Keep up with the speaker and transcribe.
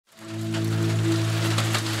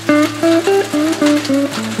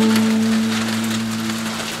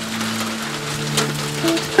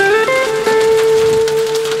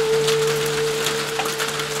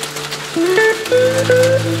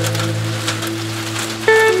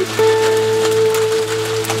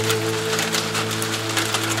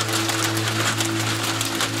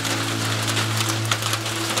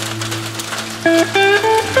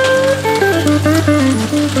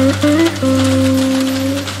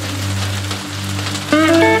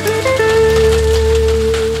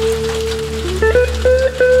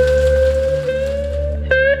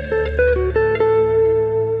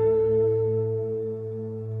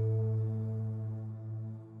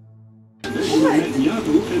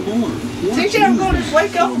TJ, I'm going to just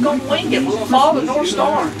wake up and go wing it. We're going to follow the North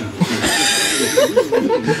Star.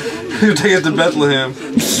 Take it to Bethlehem.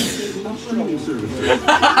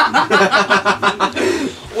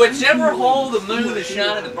 Whichever hole the moon is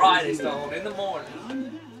shining the brightest on in the morning.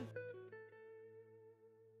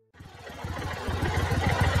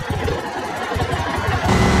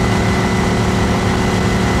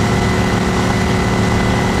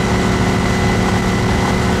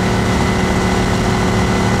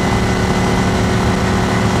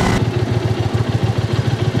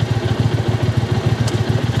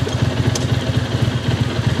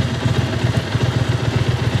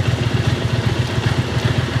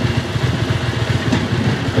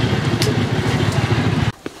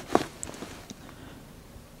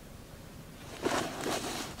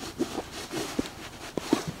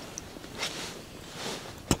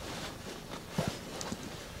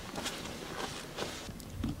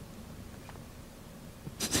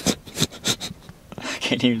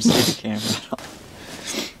 Can't even see the camera.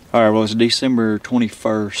 Alright, well, it's December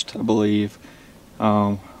 21st, I believe.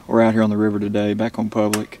 We're out here on the river today, back on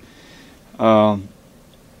public.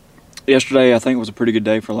 Yesterday, I think, was a pretty good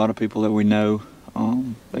day for a lot of people that we know.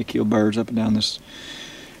 They killed birds up and down this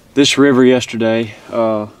river yesterday.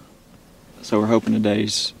 So we're hoping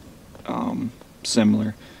today's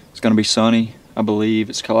similar. It's going to be sunny, I believe.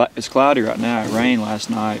 It's cloudy right now. It rained last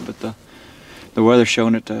night, but the weather's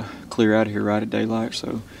showing it to clear out of here right at daylight,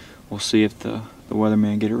 so we'll see if the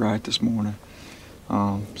weatherman get it right this morning.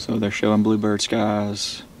 So they're showing bluebird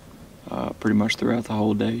skies pretty much throughout the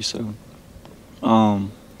whole day. So gonna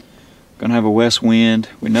have a west wind.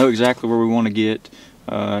 We know exactly where we want to get,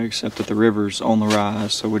 except that the river's on the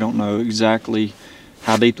rise, so we don't know exactly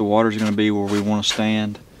how deep the water's going to be where we want to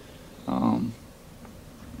stand.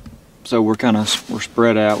 So we're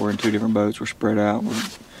spread out. We're in two different boats. We're spread out. We're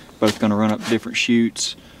both going to run up different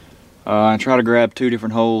chutes and try to grab two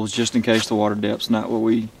different holes just in case the water depth's not what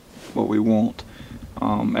we want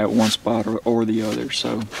at one spot or the other.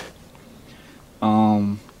 So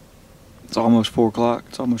it's almost 4 o'clock.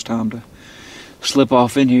 It's almost time to slip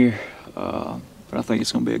off in here. But I think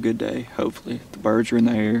it's going to be a good day. Hopefully, if the birds are in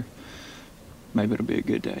the air, maybe it'll be a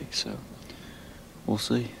good day. So we'll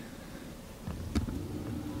see.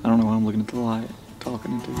 I don't know why I'm looking at the light,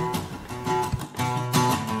 talking into it.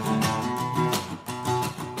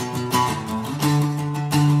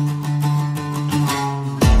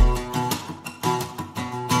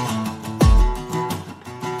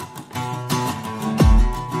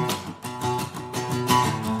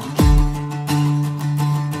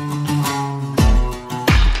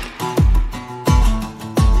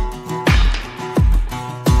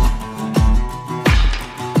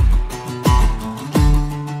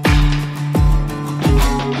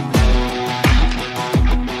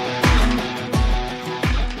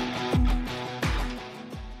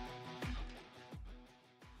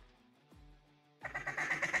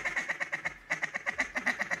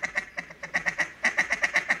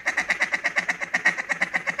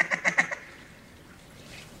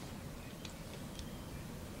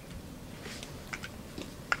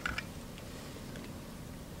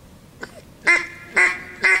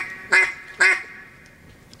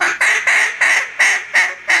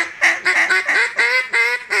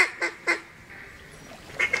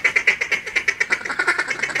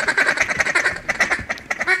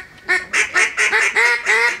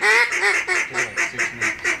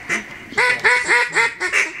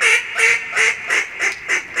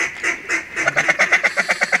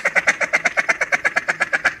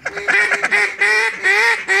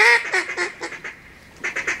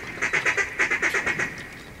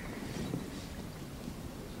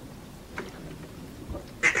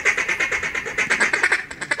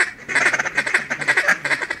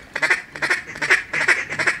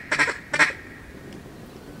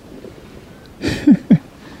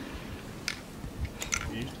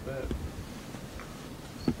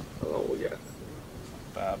 How long we got?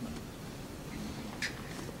 5 minutes.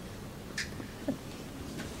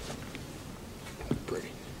 That's pretty.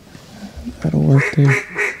 That'll work too.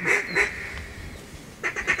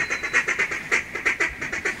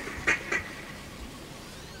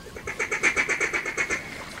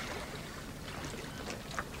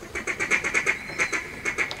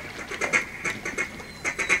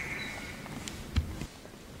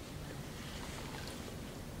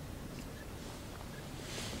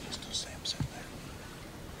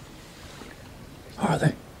 Are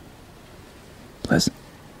they? Listen.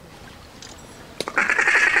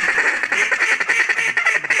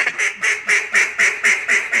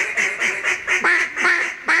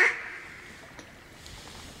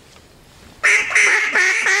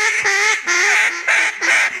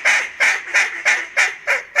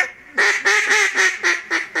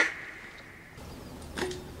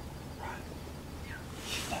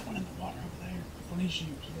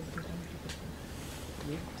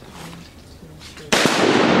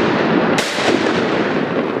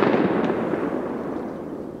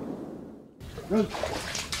 The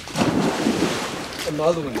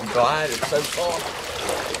mother one's glided so far.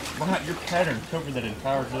 Behind your pattern covered that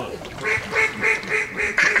entire duck.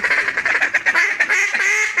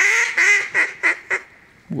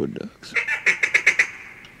 Wood ducks.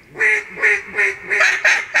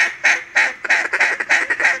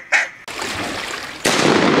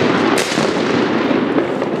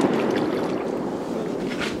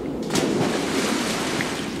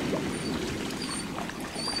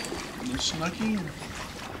 You snuck in.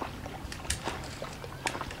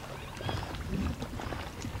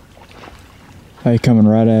 Hey, coming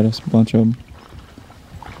right at us, a bunch of them.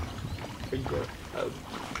 Where you go? Oh,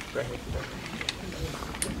 right here.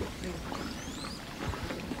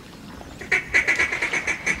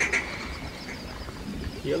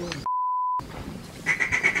 Kill him.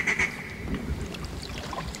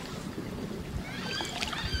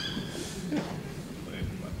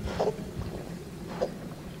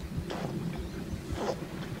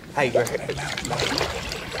 Hey, go ahead.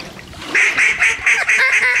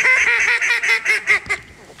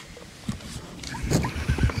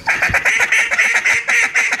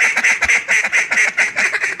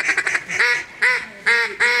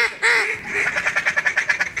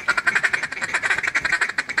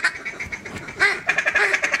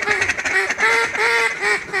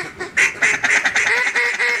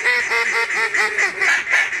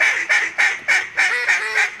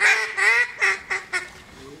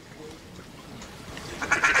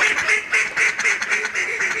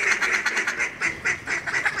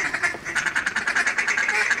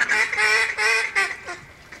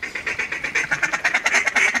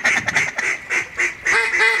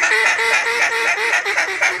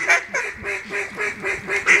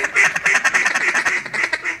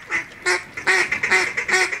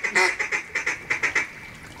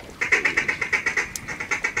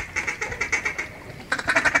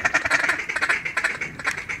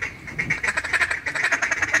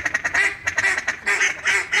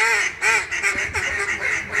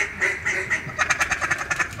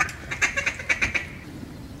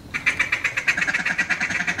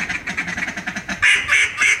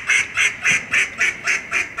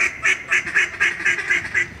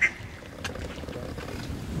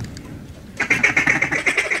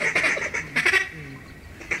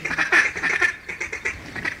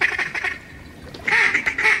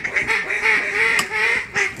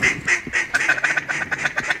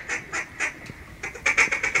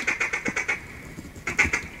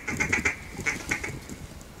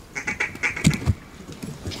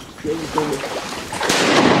 Never saw it.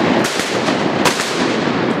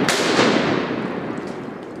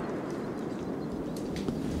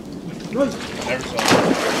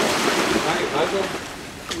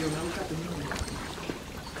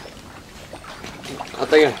 I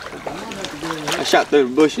think I shot through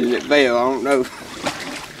the bushes and it fell. I don't know.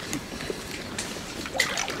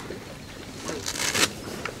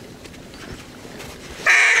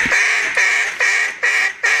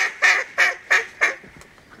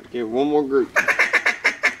 Get one more group.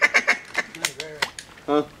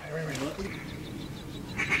 Huh?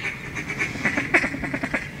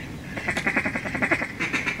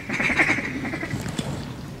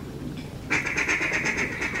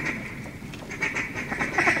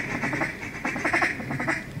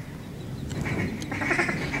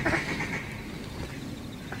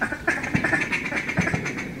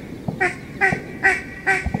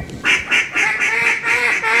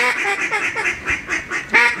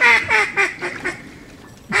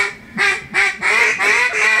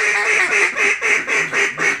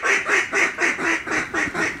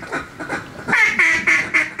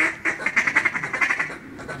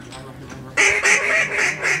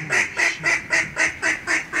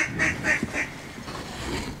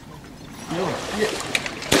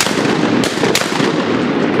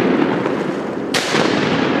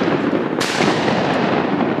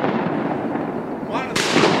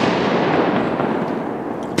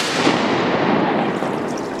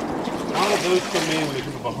 Those come in when they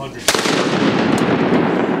come up 100.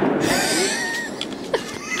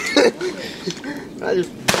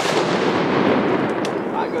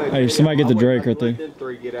 Hey, somebody get the Drake right there. Them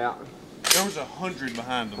three get out. There was 100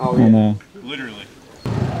 behind them. Oh, I yeah. know. Literally.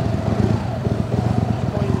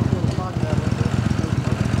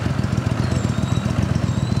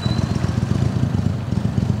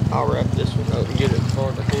 I'll wrap this one up and get it as far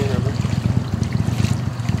as I can over.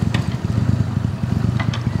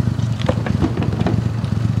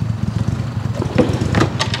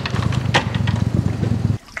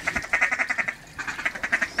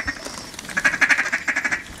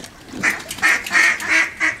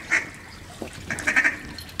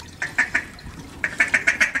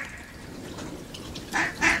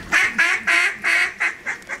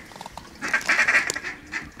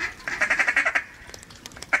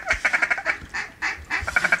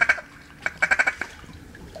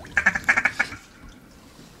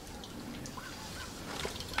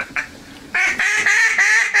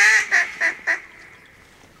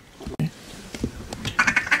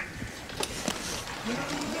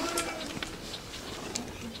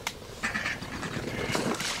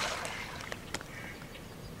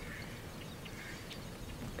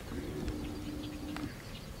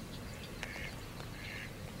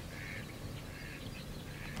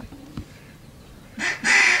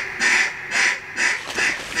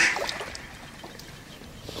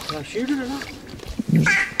 I shoot it or not?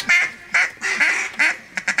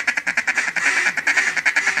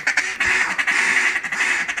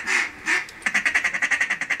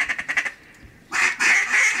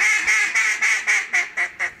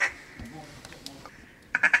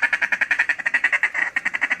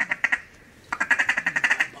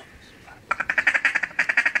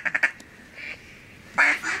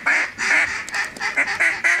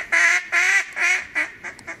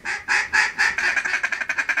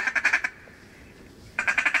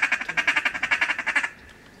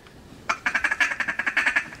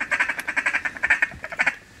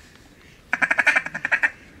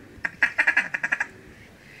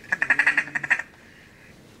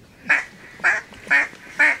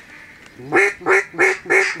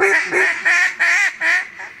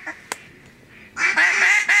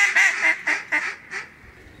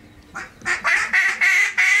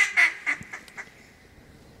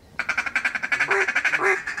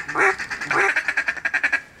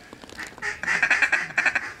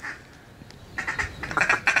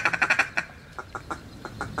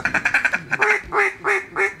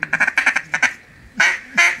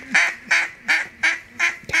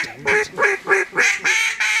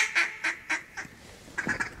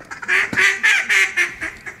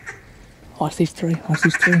 Watch these three. Watch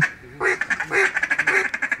these three.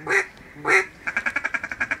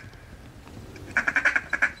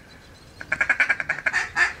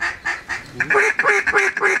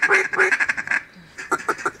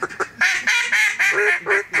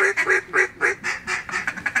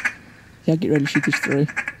 Yeah, get ready to shoot these three.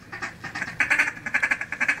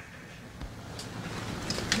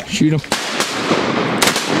 Shoot them.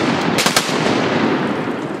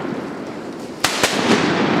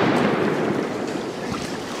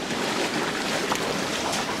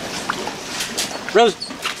 Rose.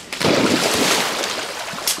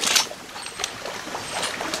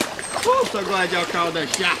 Oh, I'm so glad y'all called that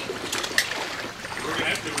shot.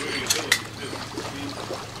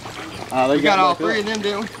 We got all three of them,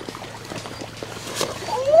 didn't we?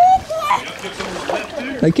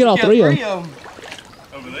 They killed all three of them.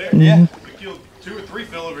 Over there? Yeah. We killed 2 or 3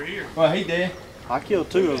 fell over here. Well, he did. I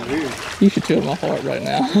killed 2 over here. You should feel my heart right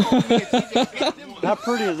now. How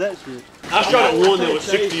pretty is that shit? I shot at one that was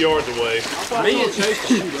 60 yards away. Me and Chase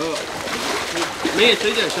shoot up. Me and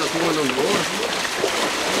TJ shot the one on the board.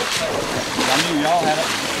 I knew y'all had a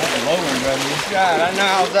lower one, brother. God, I know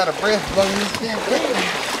I was out of breath blowing this damn thing.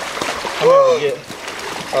 How many did we get?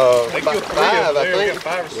 They About killed 3 5, over I there. We think.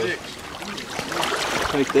 got 5 or 6.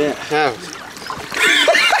 Take that. Yeah.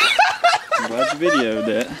 I'm glad you videoed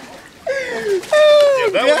that. Yeah,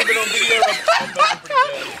 that would have been on video. I'm pretty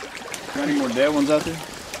bad. Got any more dead ones out there?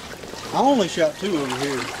 I only shot 2 over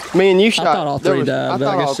here. Me and you shot. thought all three died, I but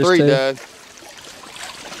I thought guess all just 3 2. died.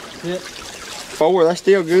 Yeah. 4, that's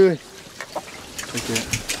still good. Take that.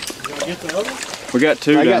 Get the other? We got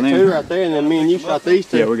 2 I down got there. 2 right there, and then me and you shot these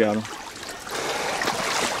 2. Yeah, we got them.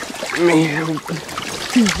 Man.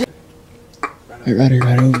 Right here,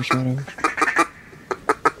 right over, right over.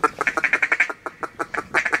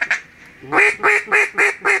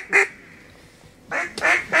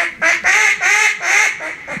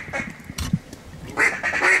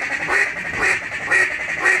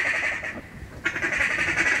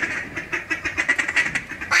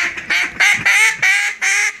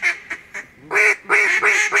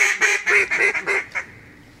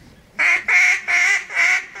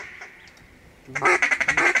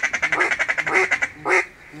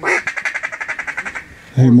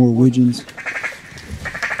 Hey, more widgeons.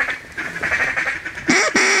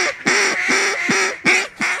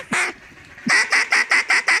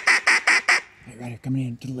 Hey, right here, coming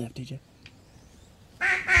in to the left, TJ.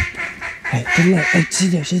 Hey, to the left. Hey,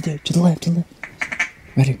 sit there, sit there. To the left, to the left.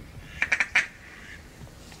 Right here.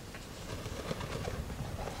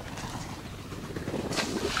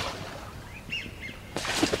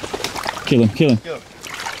 Kill him, kill him.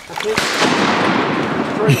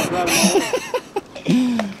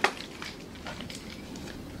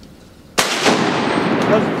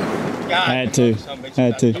 Had to.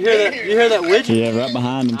 Had to. You hear that widget? Yeah, right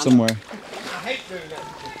behind him somewhere. I hate doing that.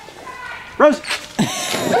 Rose!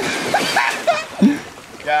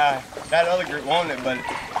 God, that other group wanted it, but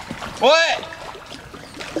what?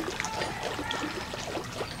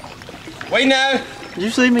 We know. Did you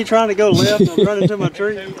see me trying to go left and run into my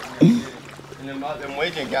tree? And then them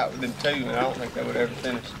Widgeon got with them 2, and I don't think they would ever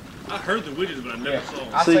finish. I heard the widgets, but I never saw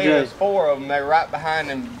them. I see CJ. there's 4 of them. They're right behind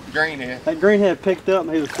them greenhead. That greenhead picked up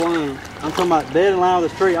and he was flying. I'm talking about dead in line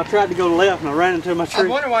with the tree. I tried to go left and I ran into my I tree.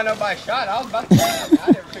 wonder why nobody shot. I was about to say,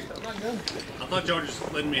 I never picked up my gun. I thought y'all were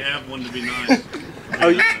just letting me have one to be nice.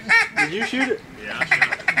 Oh, did you shoot it? Yeah, I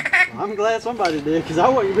shot it. I'm glad somebody did, because I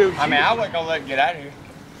wouldn't be able to shoot. I mean, I wasn't gonna let him get out of here.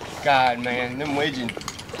 God, man, them widgeon.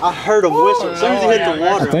 I heard them whistle as soon as he hit the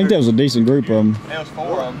water. I think that was a decent group of them. There was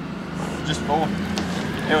 4 of them. Just 4.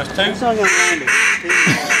 It was 2. It's not gonna land it.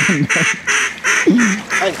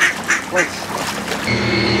 Hey, wait.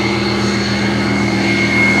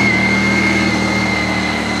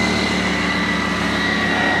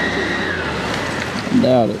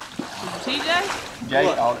 Doubt it. TJ? Jay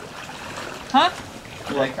caught it. Huh?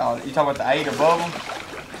 Jay caught it. You talking about the 8 above them?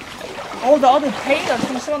 Oh, the other potatoes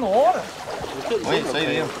can sit on the water. We didn't see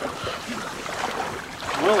them.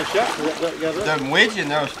 We only shot for that duck got up. The widgeon,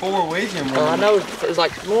 there was 4 widgeon. Oh, I know it's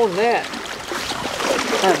like more than that.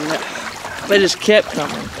 They just kept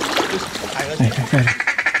coming.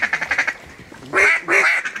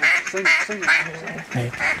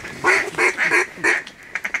 Hey.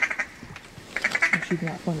 She's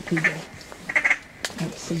not funny, TJ.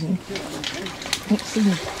 Can't see him. Can't see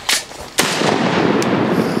him.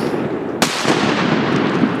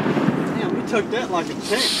 Damn, he took that like a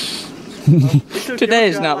champ. Today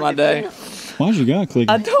is not my day. Why's your gun clicking?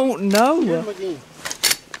 I don't know. Hit him again.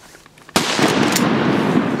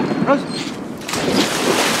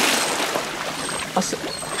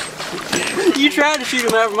 You tried to shoot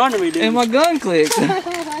him out from under me, didn't And you? my gun clicked.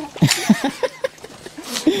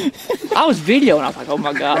 I was videoing. I was like, oh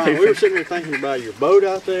my God. Brian, we were sitting there thinking about your boat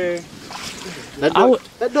out there. That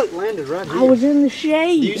duck landed right here. I was in the Do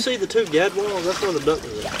shade. you see the 2 gadwalls? That's where the duck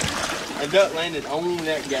was at. The duck landed on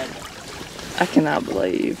that guy. I cannot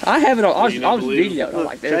believe. I have it on. I was believe? videoing. I'm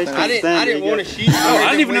like, Chase there's I didn't want to shoot. I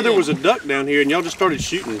didn't even know there was a duck down here, and y'all just started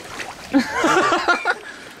shooting.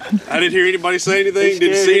 I didn't hear anybody say anything.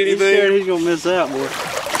 Didn't see He's scared anything. he's gonna miss out, boy.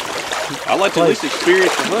 I like to at least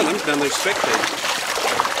experience the hunt. I'm just down there spectating.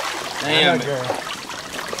 Damn it.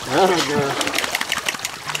 Oh, girl.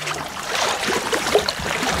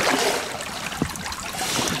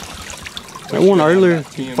 That one earlier,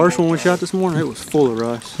 first one we shot this morning, it was full of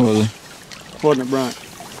rice. Was it? Wasn't it, Brian?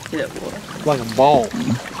 Yeah, boy. Like a ball.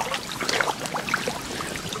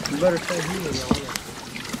 You better stay here.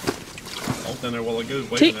 I was down there while ago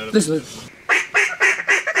waving at it. This is.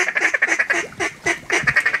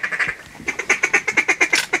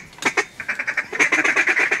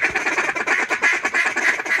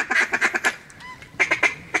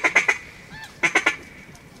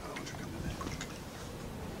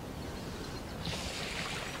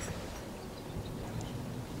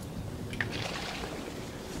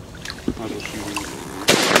 Might as well shoot him.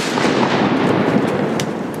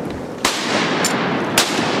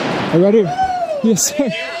 Hey, right here. Yes, sir.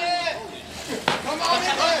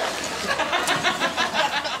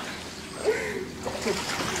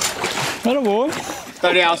 Hello, boy.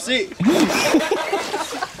 30 out 6.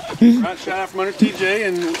 Right shot out from under TJ,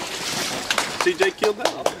 and TJ killed that.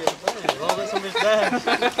 All that some bitch died.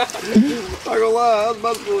 Not gonna lie, I was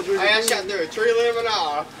about to pull a trigger. Hey, I shot through a tree limb and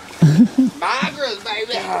all. Migrants,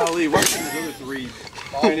 baby. Golly, why should the other 3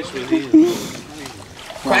 finish with him?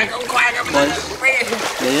 Quack 'em, mother.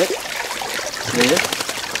 Dead. Dead.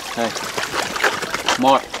 Hey.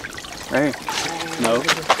 Mark. Right here. No.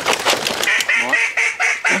 Mark.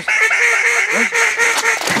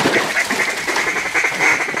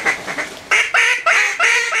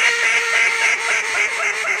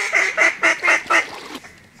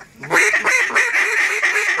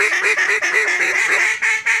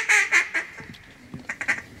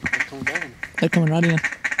 They're coming right in.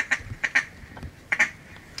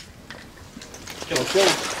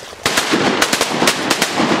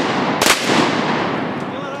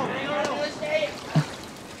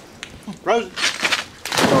 Rosie.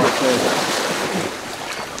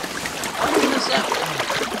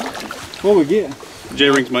 What we get? Jay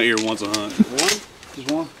rings my ear once a hunt. One?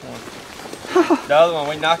 Just one? The other one,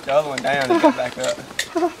 we knocked the other one down and got back up.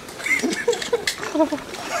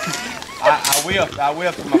 I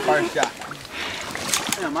whiffed with my first shot.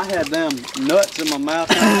 Damn, I had them nuts in my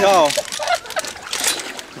mouth and y'all.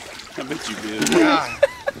 I bet you did. God.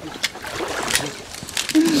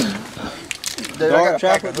 Dude, Dark I got a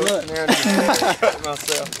pack of chocolate hooks in there and just cut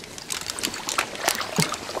myself.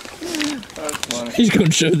 He's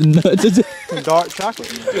gonna show the nuts. Dark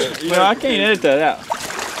chocolate. Well, I can't edit that out.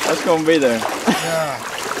 That's gonna be there.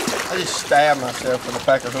 I just stabbed myself with a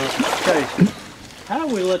pack of hooks. Chase, how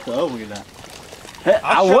do we let the other one get out?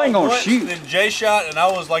 I wasn't gonna once, shoot. Then Jay shot, and I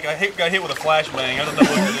was like, got hit with a flashbang. I don't know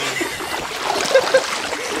what to do.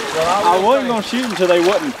 I wasn't gonna shoot until they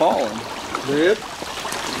wasn't falling. Did?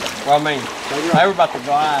 Well, I mean, they were about to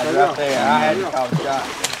glide right there. I had to call a shot.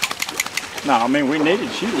 No, I mean we needed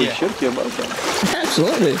to shoot. We Yeah. should have killed both of them.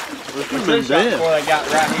 Absolutely. We've Two been shots dead. before they got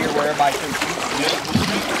right here where everybody could shoot.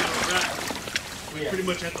 Pretty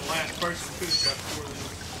much at the last person who shot before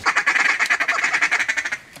them.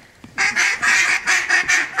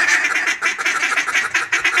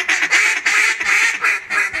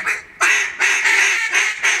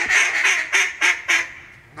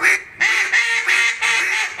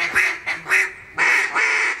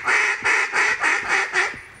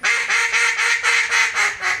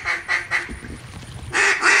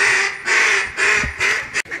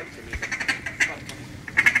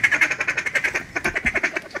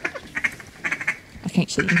 I can't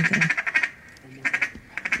see anything.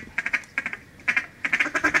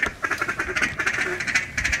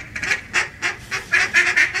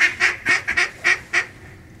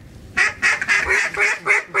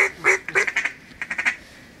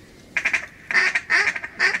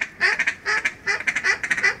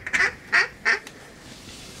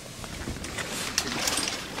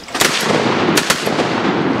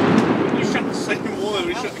 You shot the same one.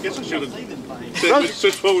 I guess I should have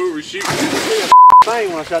said what we were shooting. Thing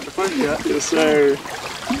when I shot the first shot. Yes, sir.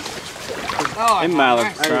 Them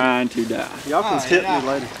mallards trying to die. Y'all can hit me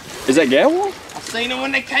later. Is that Gadwall? I seen them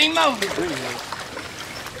when they came over.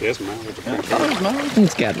 Yes, man.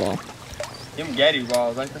 It's Gadwall. Them gaddy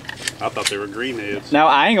balls, ain't they? I thought they were green heads. Now,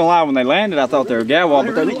 I ain't gonna lie, when they landed, I thought they were Gadwall,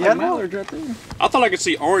 but they look like mallards right there. I thought I could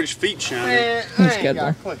see orange feet shining. Man, It's I ain't got a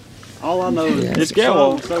Gadwall. clue. All I know is Yeah. It's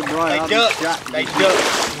Gadwall. so bright. I They just ducked. shot. They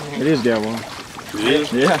ducked. It is Gadwall. It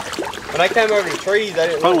is. Yeah. When they came over the trees, they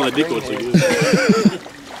didn't Probably look when the like decoys green are heads.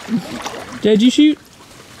 good. Did you shoot?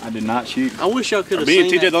 I did not shoot. I wish y'all could have Me and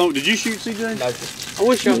seen TJ, that. did you shoot CJ? No, I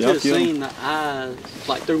wish y'all Yeah, could have killed him. seen the eyes,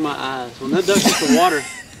 like through my eyes. When that duck hit the water,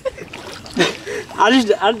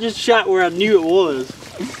 I just shot where I knew it was.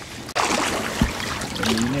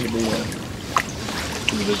 You need to do that.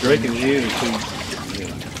 The Drake in the head or two.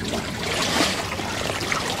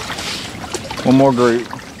 One more group.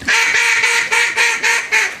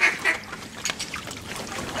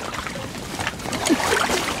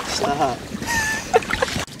 Stop.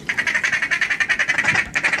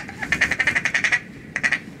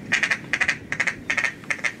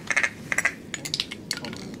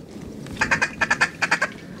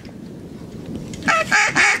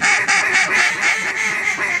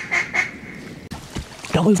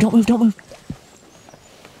 Don't move, don't move, don't move.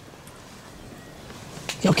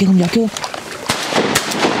 Y'all kill him, y'all kill him.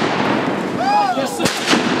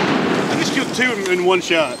 I just killed two in one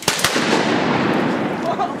shot.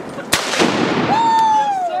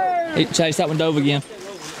 Hey, Chase, that one dove again.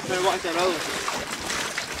 Better watch that over.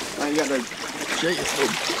 Now you got to shake it.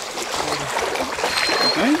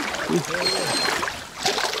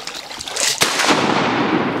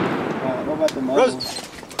 What about the muzzle?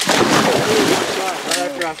 Right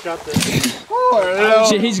after I shot that.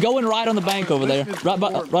 Shit, he's going right on the bank over there. Right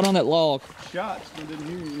on that log. Shots, but didn't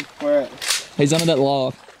hear you. Where at? He's under that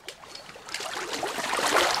log.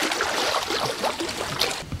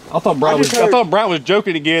 I thought Brad was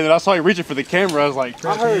joking again, and I saw you reaching for the camera. I was like,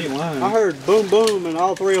 I heard boom boom and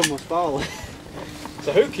all three of them was falling.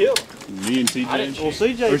 So who killed? me and TJ. Well,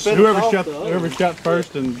 CJ Or finished whoever off shot the other whoever one. shot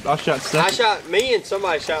first, and I shot second. I shot me and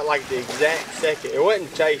somebody shot like the exact second. It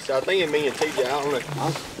wasn't Chase. I think it was me and TJ. I don't know.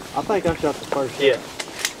 I think I shot the first one. Yeah.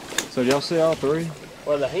 So y'all see all three?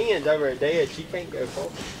 Well, the hen's over at dead. She can't go far.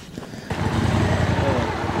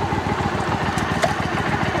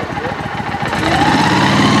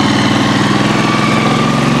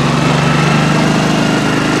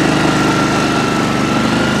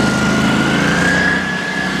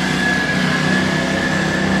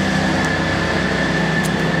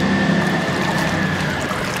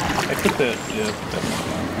 I put that, yeah.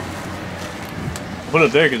 Put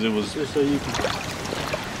it there because it was. Just so you can.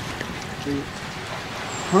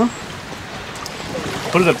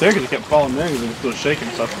 Put it up there because it kept falling there because it was still shaking,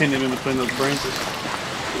 so I pinned him in between those branches.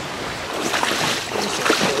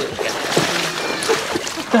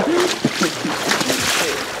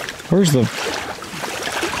 Where's the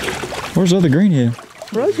other greenhead?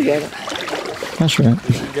 Rosie got it. That's right.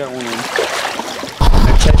 Got one on.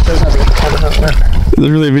 Is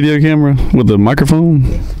there really a video camera with a microphone?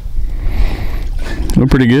 We're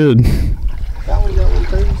pretty good. That one got one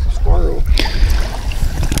too. It's a squirrel.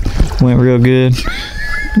 Went real good.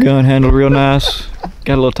 Gun handled real nice.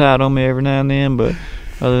 Got a little tight on me every now and then, but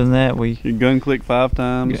other than that, Your gun clicked 5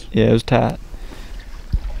 times. yeah, it was tight.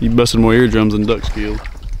 You busted more eardrums than ducks killed.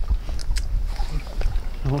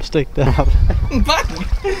 I'll stick that out.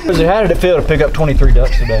 How did it feel to pick up 23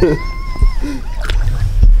 ducks today?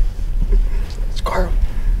 Squirrel.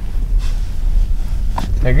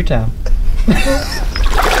 Take your time.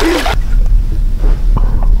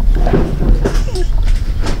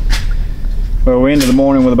 Well, we ended the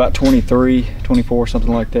morning with about 23, 24,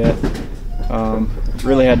 something like that.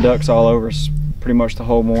 Really had ducks all over us pretty much the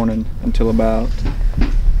whole morning until about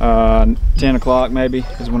 10 o'clock maybe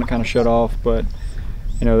is when it kind of shut off. But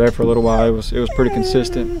you know, there for a little while it was pretty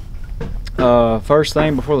consistent. First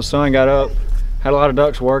thing before the sun got up, had a lot of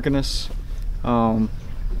ducks working us. And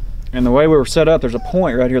the way we were set up, there's a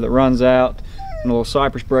point right here that runs out and a little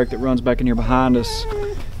cypress break that runs back in here behind us.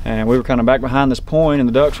 And we were kind of back behind this point, and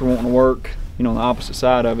the ducks were wanting to work, you know, on the opposite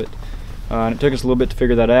side of it. And it took us a little bit to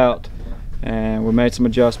figure that out. And we made some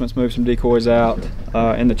adjustments, moved some decoys out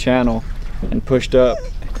in the channel, and pushed up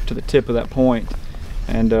to the tip of that point.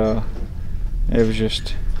 And it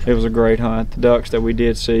was a great hunt. The ducks that we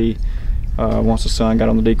did see, once the sun got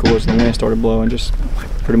on the decoys and the wind started blowing, just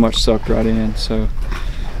pretty much sucked right in. So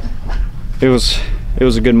it was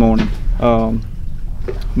a good morning.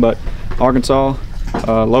 But Arkansas,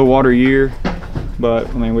 low water year, but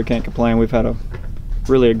I mean, we can't complain. We've had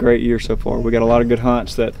really a great year so far. We got a lot of good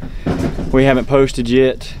hunts that we haven't posted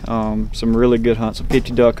yet. Some really good hunts, a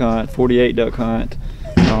 50 duck hunt, 48 duck hunt.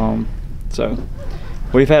 So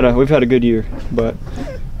we've had a good year. But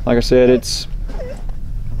like I said,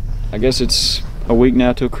 I guess it's a week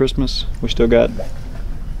now till Christmas. We still got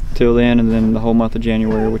till then, and then the whole month of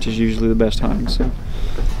January, which is usually the best hunting. So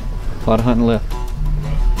a lot of hunting left.